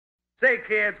Say,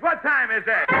 kids, what time is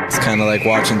it? It's kind of like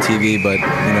watching TV, but,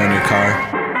 in your car.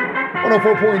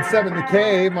 104.7 The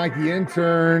Cave, Mike the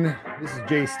Intern. This is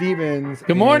Jay Stevens.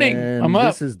 Good morning. I'm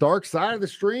up. This is Dark Side of the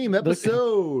Stream,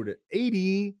 episode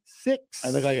 86. I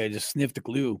look like I just sniffed a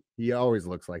glue. He always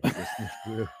looks like he just sniffed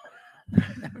glue.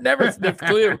 I've never sniffed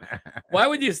glue. Why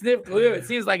would you sniff glue? It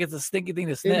seems like it's a stinky thing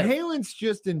to sniff. Inhalants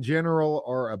just in general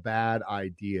are a bad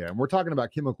idea. And we're talking about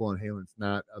chemical inhalants,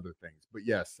 not other things. But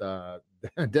yes,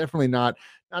 definitely not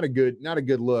a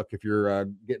good look if you're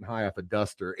getting high off a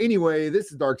duster. Anyway, this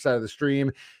is Dark Side of the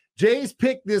Stream. Jay's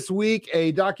pick this week,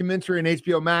 a documentary on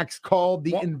HBO Max called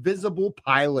The Invisible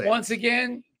Pilot. Once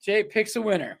again, Jay picks a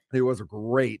winner. It was a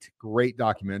great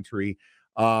documentary.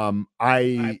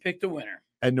 I picked a winner.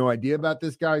 I had no idea about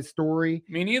this guy's story.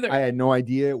 Me neither. I had no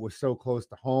idea it was so close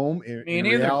to home. In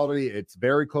reality, it's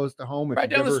very close to home. Right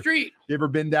down the street. You ever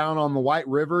been down on the White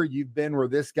River? You've been where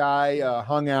this guy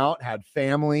hung out, had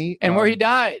family. And where he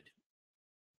died.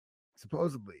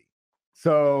 Supposedly.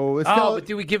 So but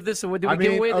do we give this? Give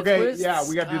away the twist? Yeah,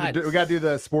 we got to do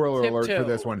the spoiler alert for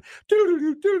this one.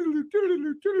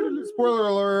 Spoiler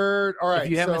alert! All right,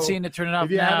 if you haven't seen it, turn it off.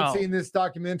 If you haven't seen this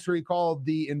documentary called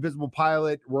The Invisible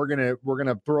Pilot, we're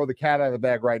gonna throw the cat out of the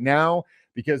bag right now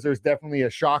because there's definitely a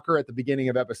shocker at the beginning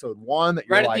of episode 1 that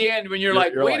you're right at the end when you're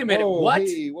like, wait a minute, what?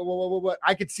 Hey, what?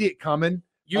 I could see it coming.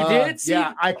 You did see?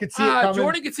 Yeah, I could see it coming.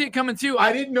 Jordan could see it coming too.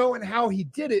 I didn't know how he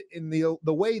did it in the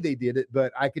way they did it,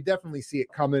 but I could definitely see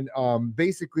it coming.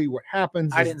 Basically, what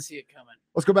happens? I didn't see it coming.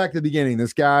 Let's go back to the beginning.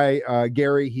 This guy,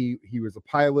 Gary, he was a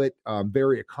pilot,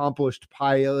 very accomplished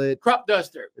pilot, crop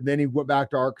duster. And then he went back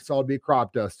to Arkansas to be a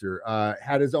crop duster.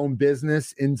 Had his own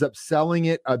business, ends up selling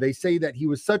it. They say that he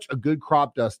was such a good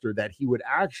crop duster that he would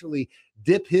actually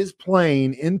dip his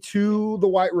plane into the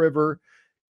White River.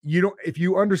 If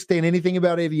you understand anything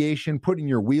about aviation, putting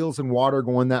your wheels in water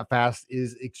going that fast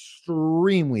is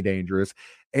extremely dangerous.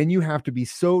 And you have to be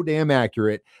so damn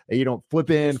accurate that you don't flip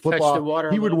in, flip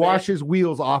off. He would wash his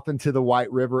wheels off into the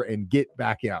White River and get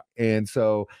back out. And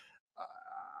so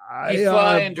he'd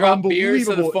fly and drop beers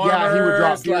to the farmers. Yeah, he would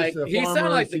drop beers to the farmers. He sounded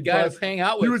like the guy to hang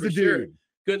out with. He was the dude.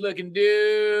 Good looking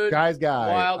dude. Guy's guy.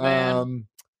 Wild man.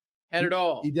 Had it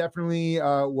all. He definitely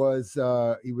was.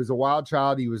 He was a wild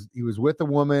child. He was with a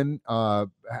woman.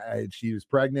 She was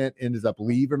pregnant. Ends up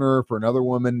leaving her for another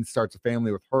woman. Starts a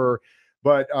family with her,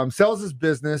 but sells his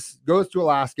business. Goes to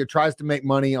Alaska. Tries to make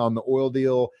money on the oil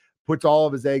deal. Puts all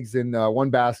of his eggs in one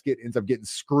basket. Ends up getting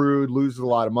screwed. Loses a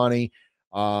lot of money.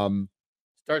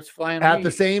 Starts flying at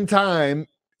the same time.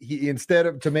 He instead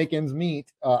of to make ends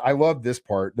meet. I love this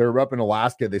part. They're up in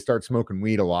Alaska. They start smoking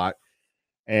weed a lot.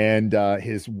 And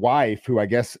his wife, who I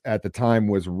guess at the time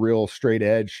was real straight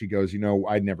edge, she goes,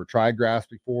 I'd never tried grass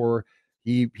before.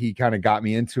 He kind of got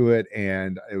me into it.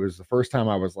 And it was the first time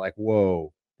I was like,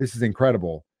 whoa, this is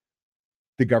incredible.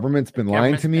 The government's been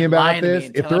lying to me about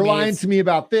this. If they're lying to me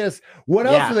about this, what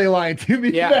else are they lying to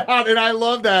me about? And I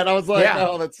love that. I was like,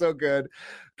 oh, that's so good.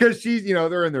 Because she's,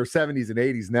 they're in their 70s and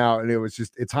 80s now. And it was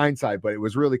just, it's hindsight, but it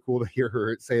was really cool to hear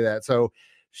her say that. So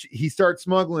he starts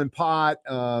smuggling pot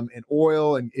and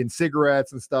oil and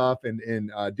cigarettes and stuff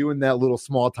and doing that little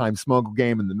small time smuggle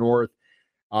game in the north.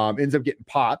 Ends up getting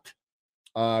popped.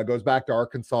 Goes back to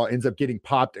Arkansas. Ends up getting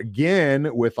popped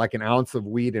again with like an ounce of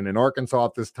weed in Arkansas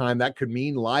at this time. That could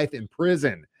mean life in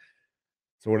prison.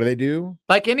 So what do?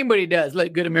 Like anybody does,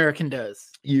 like good American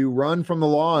does. You run from the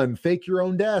law and fake your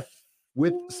own death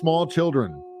with small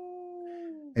children.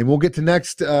 And we'll get to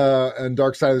next on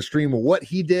Dark Side of the Stream what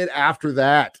he did after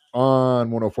that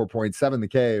on 104.7 The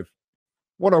Cave.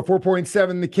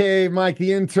 104.7 The Cave, Mike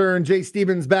the Intern, Jay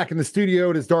Stevens back in the studio.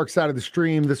 It is Dark Side of the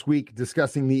Stream this week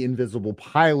discussing The Invisible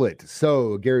Pilot.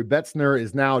 So Gary Betzner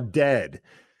is now dead.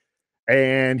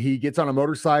 And he gets on a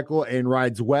motorcycle and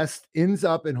rides west, ends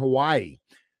up in Hawaii.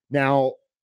 Now,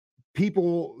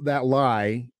 people that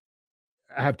lie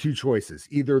have two choices.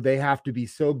 Either they have to be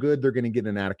so good they're going to get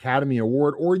an Academy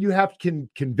Award, or you have to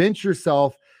convince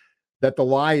yourself that the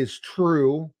lie is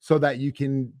true so that you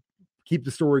can keep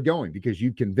the story going because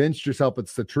you convinced yourself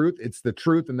it's the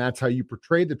truth, and that's how you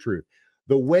portray the truth.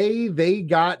 The way they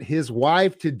got his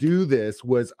wife to do this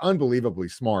was unbelievably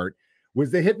smart,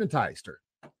 was they hypnotized her.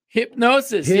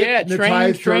 Hypnosis,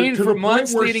 trained for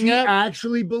months leading up. She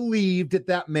actually believed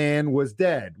that man was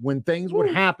dead. When things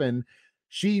would happen,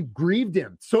 she grieved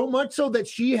him so much so that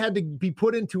she had to be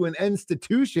put into an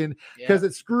institution because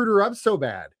it screwed her up so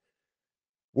bad.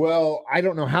 Well, I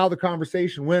don't know how the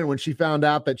conversation went when she found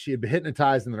out that she had been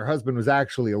hypnotized and that her husband was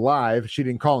actually alive. She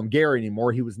didn't call him Gary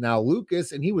anymore. He was now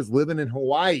Lucas, and he was living in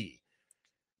Hawaii.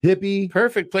 Hippie.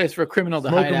 Perfect place for a criminal to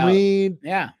hide out. Weed.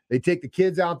 Yeah. They take the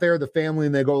kids out there, the family,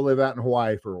 and they go live out in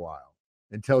Hawaii for a while.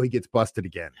 until he gets busted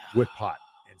again with pot.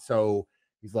 And so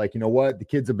he's like, you know what? The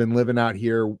kids have been living out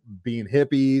here being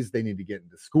hippies. They need to get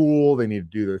into school. They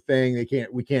need to do their thing.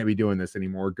 We can't be doing this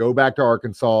anymore. Go back to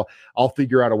Arkansas. I'll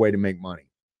figure out a way to make money.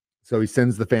 So he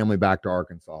sends the family back to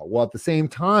Arkansas. Well, at the same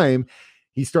time,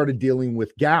 he started dealing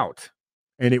with gout.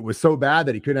 And it was so bad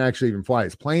that he couldn't actually even fly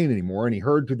his plane anymore. And he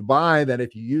heard through the by that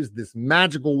if you use this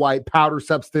magical white powder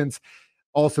substance,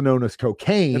 also known as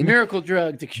cocaine, the miracle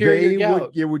drug to cure your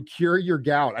gout. It would cure your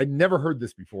gout. I'd never heard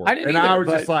this before. I didn't and either, I was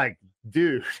just like,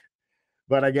 dude.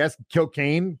 But I guess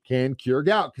cocaine can cure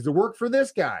gout because it worked for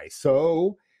this guy.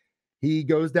 So he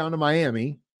goes down to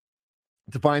Miami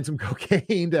to find some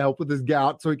cocaine to help with his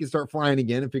gout so he can start flying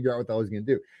again and figure out what the hell he's going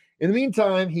to do. In the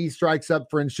meantime, he strikes up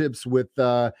friendships with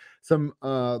some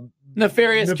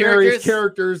nefarious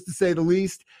characters, to say the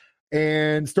least,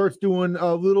 and starts doing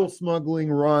little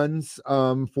smuggling runs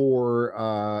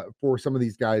for some of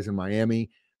these guys in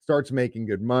Miami. Starts making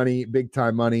good money, big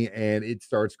time money, and it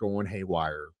starts going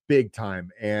haywire, big time.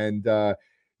 And I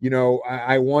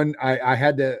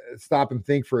had to stop and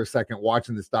think for a second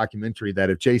watching this documentary that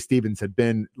if Jay Stevens had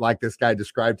been like this guy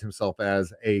described himself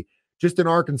as just an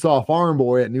Arkansas farm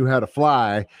boy that knew how to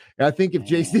fly. I think if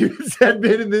Jay Stevens had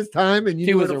been in this time and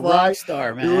he was a rock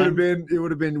star, man, we would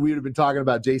have been talking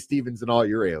about Jay Stevens and all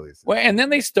your aliases. Well, and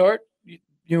then they start,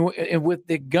 with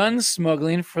the gun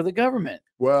smuggling for the government.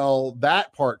 Well,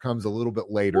 that part comes a little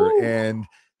bit later, and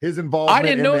his involvement. I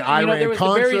didn't know. The Iran there was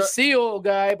Contra. the Barry Seal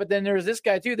guy, but then there was this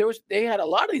guy too. They had a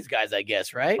lot of these guys, I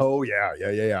guess, right? Oh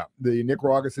yeah. The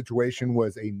Nicaragua situation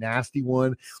was a nasty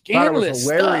one. Scandalous. It was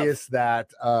hilarious that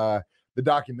the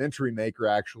documentary maker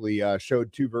actually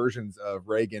showed two versions of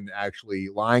Reagan actually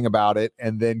lying about it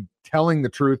and then telling the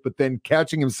truth, but then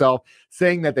catching himself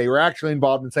saying that they were actually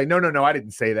involved and saying, no, I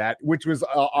didn't say that, which was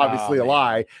obviously a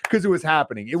lie because it was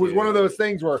happening. It was one of those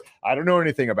things where I don't know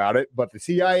anything about it, but the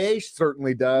CIA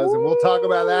certainly does. And we'll talk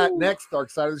about that next. Dark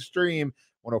Side of the Stream,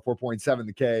 104.7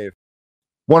 The Cave.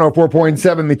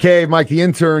 104.7 The Cave. Mike the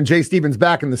Intern, Jay Stevens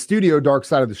back in the studio, Dark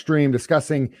Side of the Stream,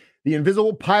 discussing The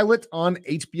Invisible Pilot on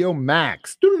HBO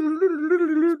Max.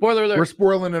 Spoiler alert. We're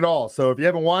spoiling it all. So if you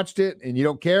haven't watched it and you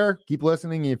don't care, keep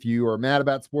listening. If you are mad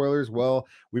about spoilers, well,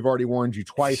 we've already warned you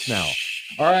twice now.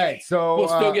 All right. So we'll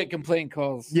still get complaint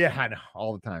calls. Yeah, I know,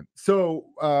 all the time. So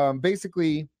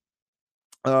basically,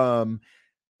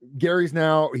 Gary's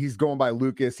he's going by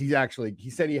Lucas. He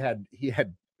said he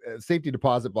had safety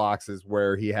deposit boxes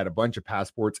where he had a bunch of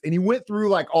passports, and he went through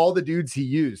like all the dudes he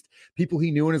used, people he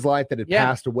knew in his life that had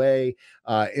passed away.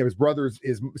 It was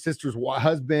his sister's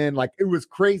husband. Like, it was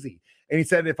crazy. And he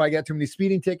said, if I get too many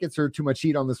speeding tickets or too much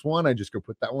heat on this one, I just go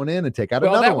put that one in and take out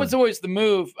another one. Well, that was always the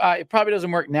move. It probably doesn't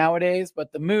work nowadays,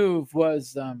 but the move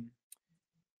was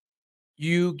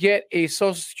you get a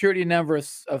social security number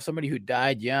of somebody who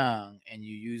died young, and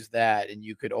you use that, and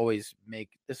you could always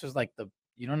this was like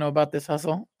you don't know about this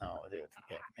hustle? No, dude.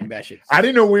 Okay. Maybe I should. I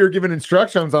didn't know we were given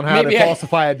instructions on how to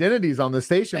falsify identities on the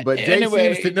station, but Jay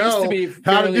seems to know. It used to be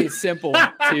fairly simple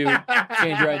to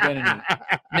change your identity.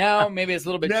 Now, maybe it's a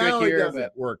little bit trickier. It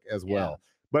doesn't work as well.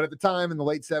 But at the time, in the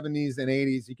late 70s and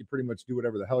 80s, you could pretty much do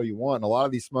whatever the hell you want. And a lot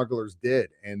of these smugglers did,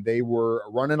 and they were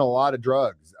running a lot of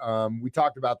drugs. We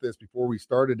talked about this before we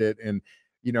started it, and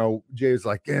Jay was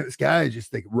like, this guy is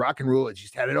just like rock and roll. It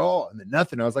just had it all and then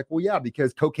nothing. I was like, well, yeah,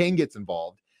 because cocaine gets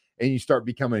involved and you start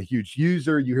becoming a huge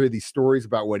user. You hear these stories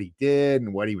about what he did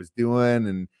and what he was doing.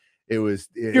 And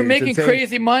you're making insane.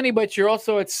 Crazy money, but you're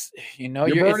also, it's a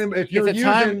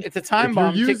time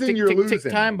bomb.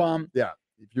 Tick time bomb. Yeah.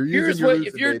 If you're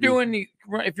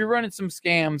running some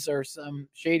scams or some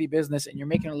shady business and you're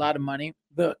making a lot of money,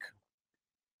 look,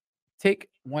 take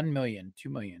 1 million,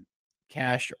 2 million.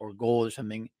 Cash or gold or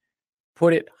something,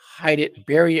 put it, hide it,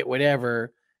 bury it,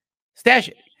 whatever, stash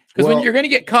it. Because when you're going to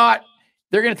get caught,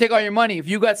 they're going to take all your money. If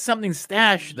you got something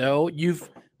stashed, though,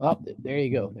 there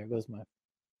you go. There goes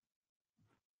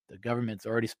the government's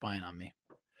already spying on me.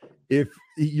 If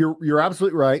you're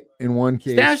absolutely right. In one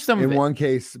case, stash some of it. One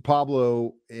case,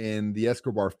 Pablo and the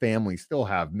Escobar family still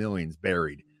have millions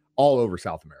buried all over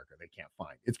South America. They can't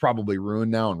find. It's probably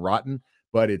ruined now and rotten,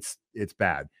 but it's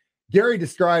bad. Gary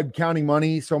described counting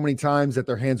money so many times that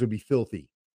their hands would be filthy.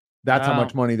 That's how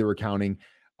much money they were counting.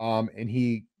 And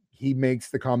he makes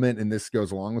the comment, and this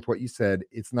goes along with what you said,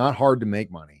 it's not hard to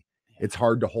make money. It's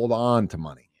hard to hold on to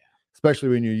money, especially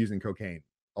when you're using cocaine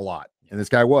a lot. And this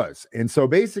guy was. And so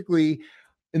basically,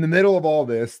 in the middle of all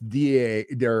this,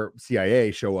 their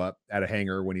CIA show up at a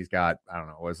hangar when he's got, I don't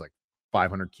know, it was like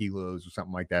 500 kilos or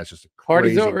something like that. It's just a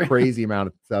crazy amount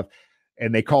of stuff.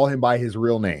 And they call him by his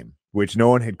real name, which no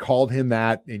one had called him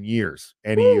that in years.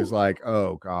 And he was like,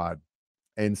 oh God.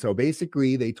 And so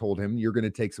basically they told him, you're going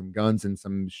to take some guns and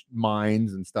some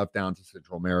mines and stuff down to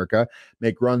Central America,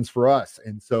 make runs for us.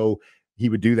 And so he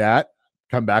would do that,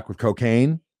 come back with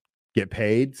cocaine, get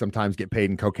paid, sometimes get paid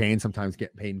in cocaine, sometimes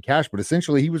get paid in cash. But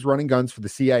essentially he was running guns for the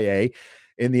CIA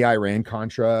in the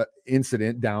Iran-Contra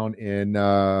incident down in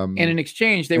and in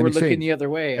exchange, they were looking the other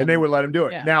way. And they would let him do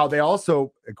it. Yeah. Now, they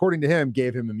also, according to him,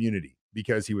 gave him immunity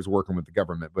because he was working with the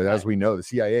government. But as we know, the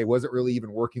CIA wasn't really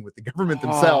even working with the government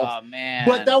themselves. Oh, man.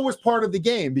 But that was part of the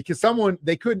game because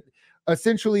they couldn't.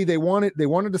 Essentially, they wanted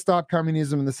to stop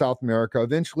communism in the South America.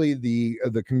 Eventually, the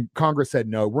Congress said,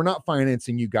 no, we're not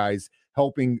financing you guys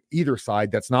helping either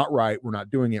side. That's not right. We're not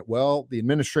doing it. Well, the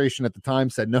administration at the time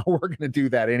said, no, we're going to do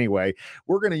that anyway.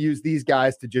 We're going to use these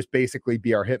guys to just basically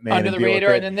be our hitman under the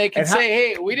radar, and then they can say,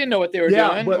 hey, we didn't know what they were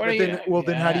doing.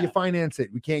 Then how do you finance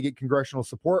it? We can't get congressional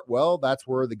support. Well, that's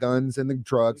where the guns and the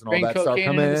drugs and all that start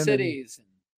coming in. Cities.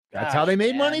 That's how they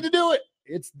made money to do it.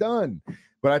 It's done.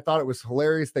 But I thought it was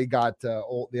hilarious they got the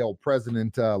old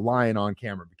president lying on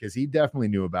camera because he definitely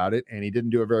knew about it, and he didn't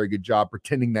do a very good job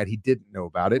pretending that he didn't know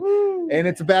about it. Woo. And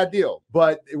it's a bad deal.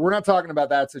 But we're not talking about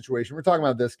that situation. We're talking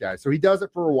about this guy. So he does it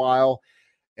for a while,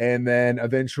 and then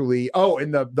eventually,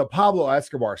 and the Pablo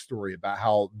Escobar story about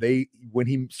how when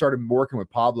he started working with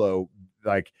Pablo,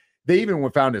 like they even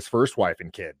found his first wife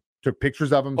and kid, took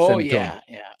pictures of him. Oh, sent it to him.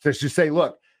 Yeah. So just say,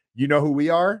 look, you know who we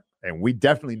are, and we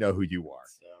definitely know who you are.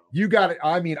 You got it.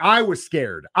 I mean, I was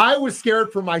scared. I was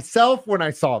scared for myself when I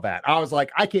saw that. I was like,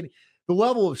 the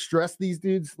level of stress these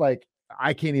dudes, like,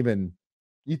 I can't even.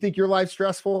 You think your life's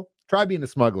stressful? Try being a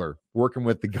smuggler, working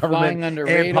with the government. Flying under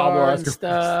radar and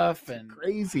stuff. And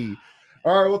crazy.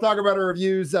 All right, we'll talk about our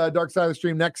reviews. Dark Side of the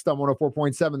Stream next on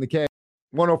 104.7 The K.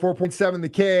 104.7 The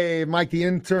K. Mike the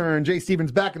Intern. Jay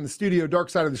Stevens back in the studio. Dark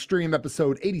Side of the Stream,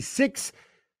 episode 86.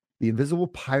 The Invisible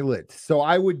Pilot. So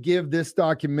I would give this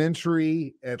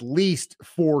documentary at least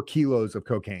 4 kilos of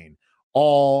cocaine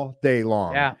all day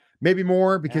long. Yeah. Maybe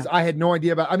more because I had no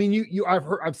idea about. I mean,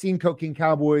 I've seen Cocaine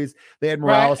Cowboys. They had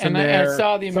Morales in there. I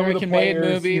saw the American Made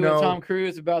movie with Tom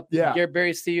Cruise about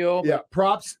Barry Seal. Yeah.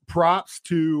 Props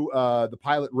to the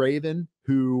pilot Raven,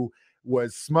 who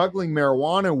was smuggling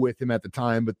marijuana with him at the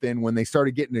time, but then when they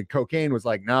started getting to cocaine, was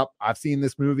like, nope, I've seen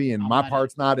this movie and my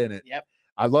part's not in it. Yep.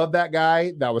 I love that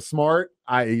guy. That was smart.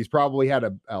 He's probably had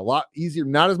a lot easier,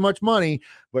 not as much money,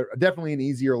 but definitely an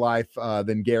easier life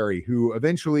than Gary, who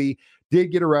eventually did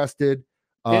get arrested.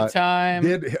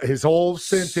 Did his whole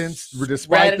sentence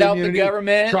despite the immunity, the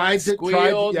government. Tried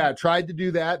to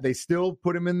do that. They still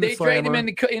put him in the slammer. They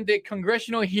dragged him into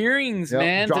congressional hearings,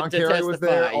 man. John Kerry was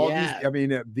there.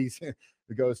 These it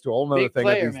goes to a whole nother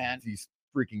thing. These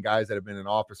freaking guys that have been in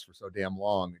office for so damn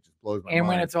long. It just blows my mind. And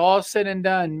when it's all said and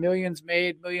done, millions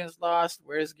made, millions lost.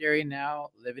 Where's Gary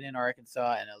now? Living in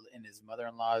Arkansas in his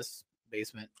mother-in-law's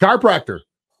basement. Chiropractor.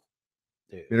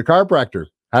 Dude. Been a chiropractor.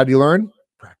 How do you learn?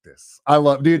 Practice. I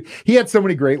love, dude. He had so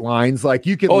many great lines. Like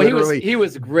you could literally. He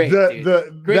was great. Great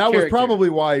that character. Was probably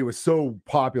why he was so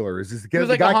popular. Is because he was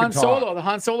like the Han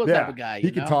Solo type of guy.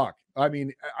 He could talk. I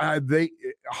mean,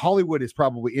 Hollywood is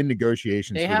probably in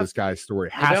negotiations for this guy's story.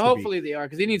 Hopefully they are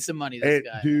because he needs some money. This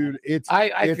guy, dude, it's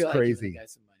crazy. Like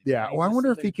some money. Yeah. Well, I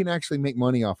wonder if he can actually make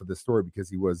money off of this story because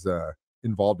he was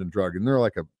involved in drug, and they're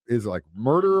like is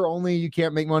murder only you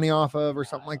can't make money off of or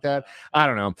something like that. I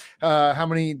don't know. How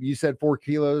many you said 4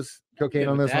 kilos cocaine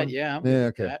on this one? Yeah.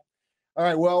 Okay. All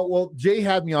right. Well, Jay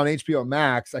had me on HBO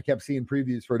Max. I kept seeing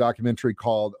previews for a documentary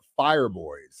called Fire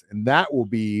Boys, and that will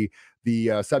be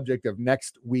the subject of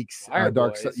next week's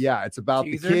Dark Side. Yeah, it's about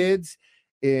the kids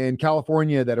in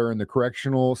California that are in the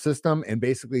correctional system, and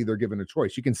basically they're given a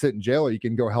choice. You can sit in jail or you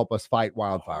can go help us fight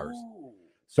wildfires. Oh.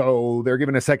 So they're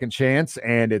given a second chance,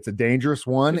 and it's a dangerous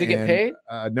one. Do they get paid?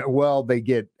 No, they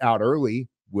get out early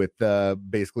with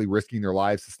basically risking their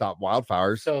lives to stop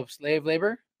wildfires. So slave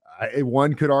labor?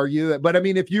 One could argue that, but I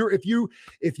mean, if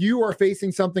you are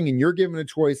facing something and you're given a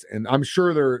choice, and I'm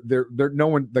sure they're no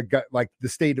one like the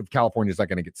state of California is not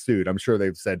going to get sued. I'm sure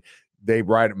they've said they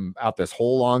write them out this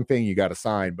whole long thing you got to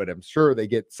sign, but I'm sure they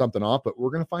get something off. But we're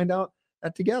going to find out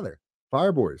that together.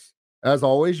 Fire Boys. As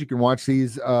always, you can watch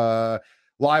these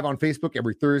live on Facebook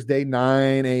every Thursday,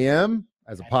 9 a.m.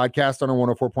 as a podcast on our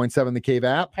 104.7 The Cave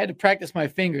app. I had to practice my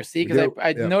fingers, see, because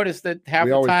I noticed that half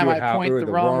the time I point the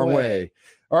wrong way.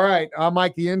 All right, I'm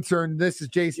Mike the Intern. This is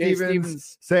Jay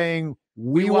Stevens saying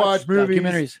we watch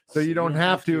movies so you don't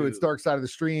have to. It's Dark Side of the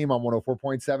Stream on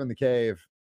 104.7 The Cave.